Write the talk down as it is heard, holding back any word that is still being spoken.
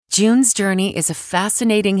June's Journey is a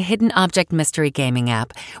fascinating hidden object mystery gaming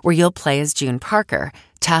app where you'll play as June Parker,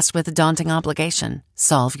 tasked with a daunting obligation: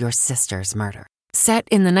 solve your sister's murder. Set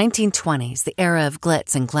in the 1920s, the era of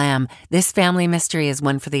glitz and glam, this family mystery is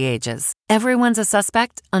one for the ages. Everyone's a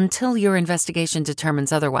suspect until your investigation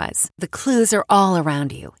determines otherwise. The clues are all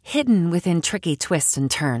around you, hidden within tricky twists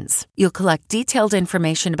and turns. You'll collect detailed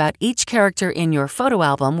information about each character in your photo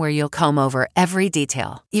album where you'll comb over every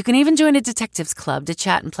detail. You can even join a detectives club to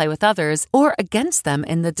chat and play with others or against them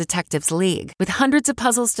in the Detectives League. With hundreds of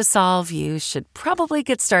puzzles to solve, you should probably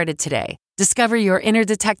get started today. Discover your inner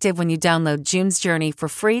detective when you download June's Journey for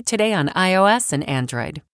free today on iOS and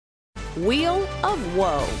Android. Wheel of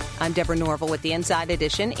Woe. I'm Deborah Norville with the Inside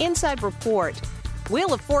Edition Inside Report.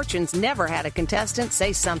 Wheel of Fortune's never had a contestant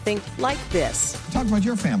say something like this. Talk about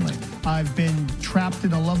your family. I've been trapped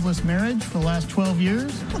in a loveless marriage for the last 12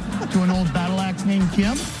 years to an old battle axe named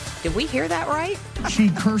Kim. Did we hear that right? She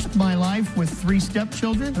cursed my life with 3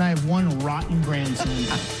 stepchildren, and I have 1 rotten grandson.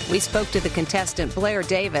 We spoke to the contestant Blair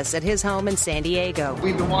Davis at his home in San Diego.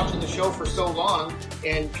 We've been watching the show for so long,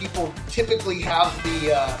 and people typically have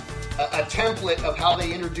a template of how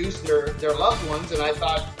they introduce their loved ones, and I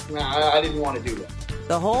thought, I didn't want to do that.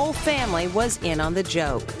 The whole family was in on the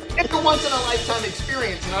joke. It's a once-in-a-lifetime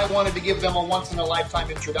experience, and I wanted to give them a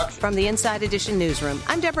once-in-a-lifetime introduction. From the Inside Edition newsroom,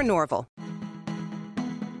 I'm Deborah Norville.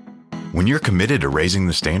 When you're committed to raising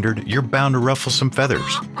the standard, you're bound to ruffle some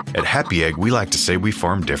feathers. At Happy Egg, we like to say we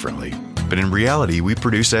farm differently. But in reality, we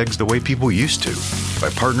produce eggs the way people used to, by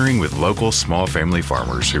partnering with local small family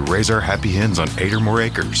farmers who raise our happy hens on 8 or more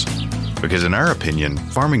acres. Because in our opinion,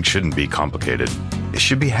 farming shouldn't be complicated. It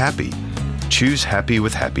should be happy. Choose happy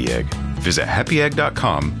with Happy Egg. Visit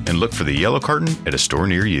happyegg.com and look for the yellow carton at a store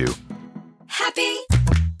near you. Happy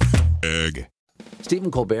Egg.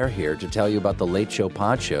 Stephen Colbert here to tell you about the Late Show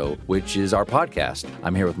Pod Show, which is our podcast.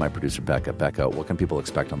 I'm here with my producer, Becca. Becca, what can people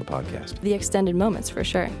expect on the podcast? The extended moments, for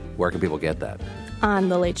sure. Where can people get that? On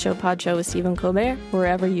the Late Show Pod Show with Stephen Colbert,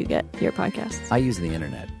 wherever you get your podcasts. I use the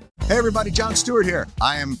internet. Hey, everybody, Jon Stewart here.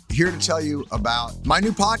 I am here to tell you about my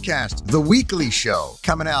new podcast, The Weekly Show,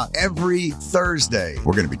 coming out every Thursday.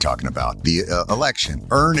 We're going to be talking about the election,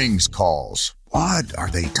 earnings calls. What are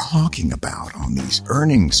they talking about on these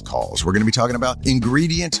earnings calls? We're going to be talking about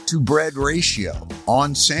ingredient to bread ratio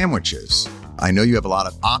on sandwiches. I know you have a lot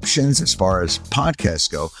of options as far as podcasts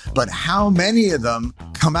go, but how many of them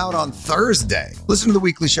come out on Thursday? Listen to The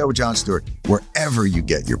Weekly Show with Jon Stewart wherever you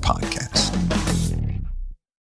get your podcasts.